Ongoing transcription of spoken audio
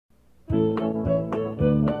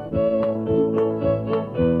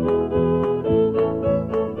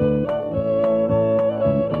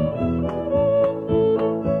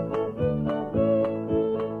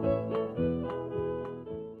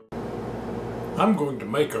I'm going to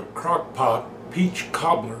make a Crockpot Peach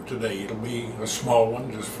Cobbler today. It'll be a small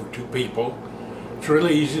one just for 2 people. It's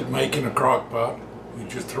really easy to make in a Crockpot. You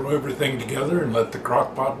just throw everything together and let the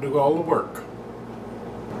Crockpot do all the work.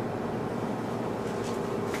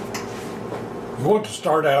 You want to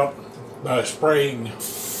start out by spraying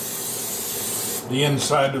the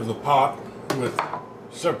inside of the pot with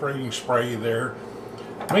separating spray there.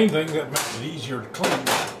 Main thing that makes it easier to clean.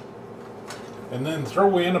 And then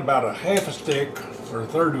throw in about a half a stick or a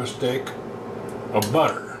third of a stick of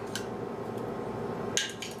butter.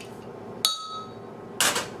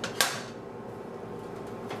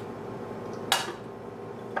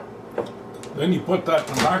 Then you put that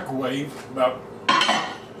in the microwave about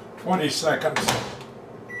 20 seconds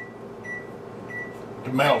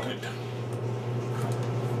to melt it.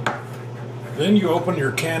 Then you open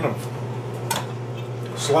your can of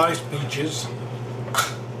sliced peaches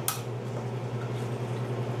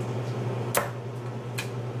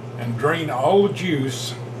and drain all the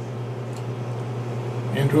juice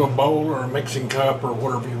into a bowl or a mixing cup or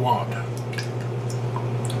whatever you want.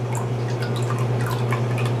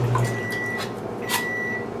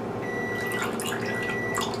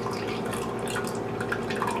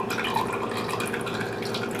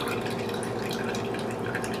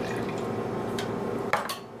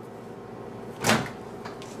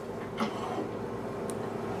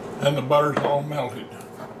 And the butter's all melted.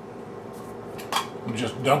 And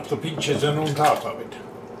just dump the peaches in on top of it.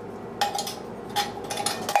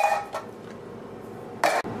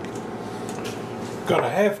 Got a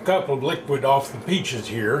half cup of liquid off the peaches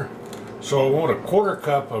here, so I want a 1/4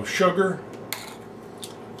 cup of sugar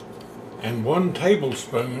and 1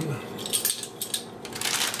 tablespoon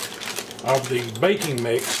of the baking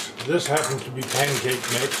mix. This happens to be pancake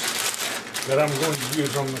mix that I'm going to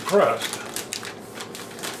use on the crust.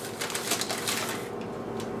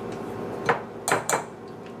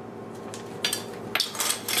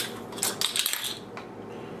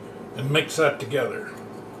 And mix that together.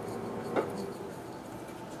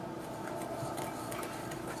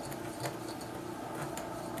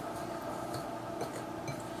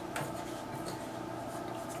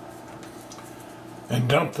 And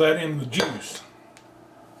dump that in the juice.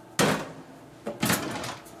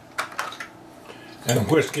 And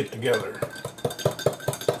whisk it together.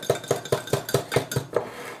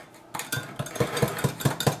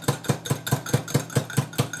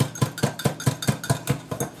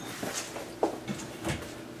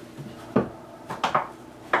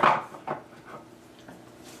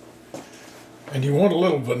 And you want a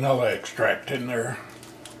little vanilla extract in there.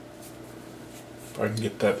 If I can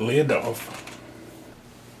get that lid off.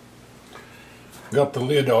 Got the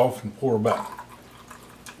lid off and pour about,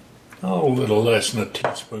 a little less than a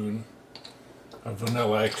teaspoon of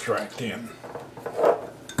vanilla extract in.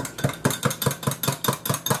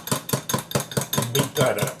 And beat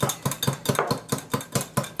that up.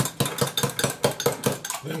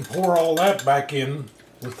 Then pour all that back in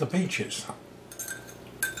with the peaches.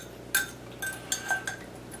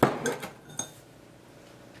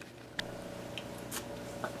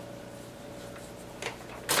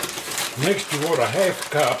 Next, you want a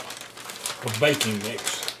half cup of baking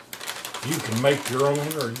mix. You can make your own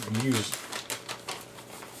or you can use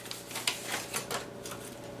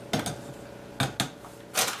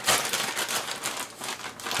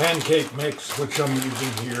pancake mix, which I'm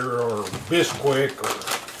using here, or Bisquick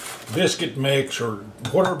or biscuit mix or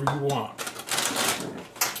whatever you want.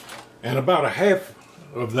 And about a half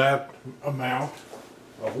of that amount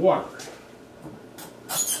of water.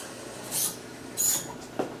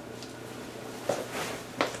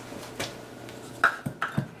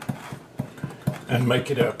 And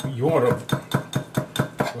make it up. You want to,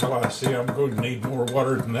 well, I see I'm going to need more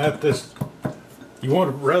water than that. You want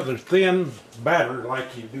a rather thin batter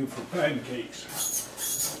like you do for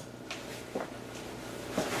pancakes.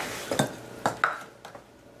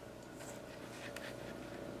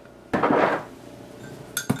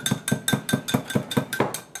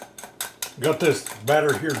 Got this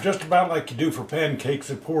batter here just about like you do for pancakes.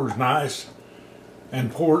 It pours nice,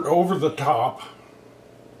 and pour it over the top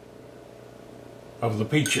of the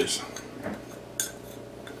peaches.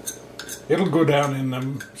 It'll go down in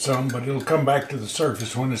them some, but it'll come back to the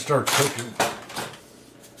surface when it starts cooking.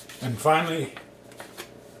 And finally,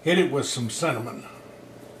 hit it with some cinnamon.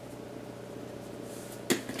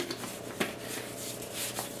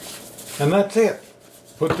 And that's it.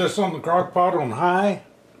 Put this on the crock pot on high.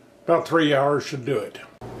 About 3 hours should do it.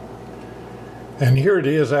 And here it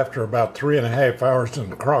is after about 3.5 hours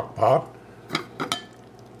in the crock pot.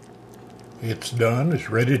 It's done. It's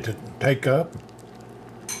ready to take up.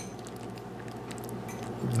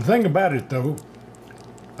 The thing about it, though,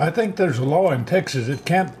 I think there's a law in Texas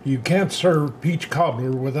you can't serve peach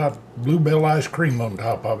cobbler without bluebell ice cream on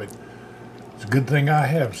top of it. It's a good thing I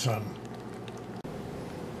have some.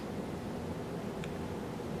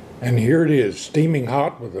 And here it is, steaming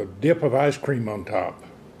hot with a dip of ice cream on top.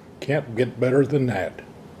 Can't get better than that.